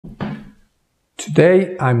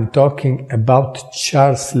Today I'm talking about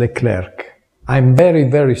Charles Leclerc. I'm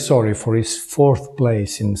very sorry for his fourth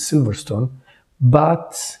place in Silverstone,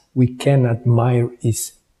 but we can admire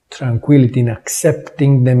his tranquility in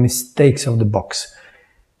accepting the mistakes of the box.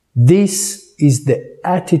 This is the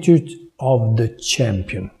attitude of the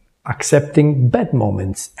champion, accepting bad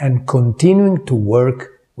moments and continuing to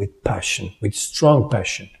work with passion, with strong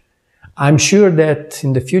passion. I'm sure that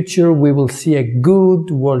in the future we will see a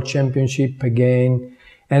good World Championship again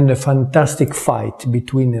and a fantastic fight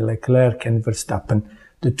between Leclerc and Verstappen,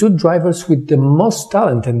 the two drivers with the most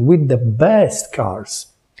talent and with the best cars.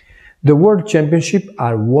 The World Championship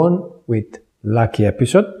are won with lucky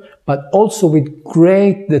episode, but also with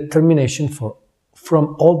great determination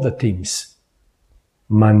from all the teams.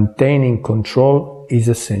 Maintaining control is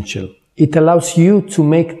essential. It allows you to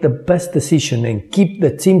make the best decision and keep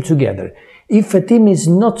the team together. If a team is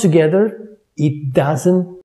not together, it doesn't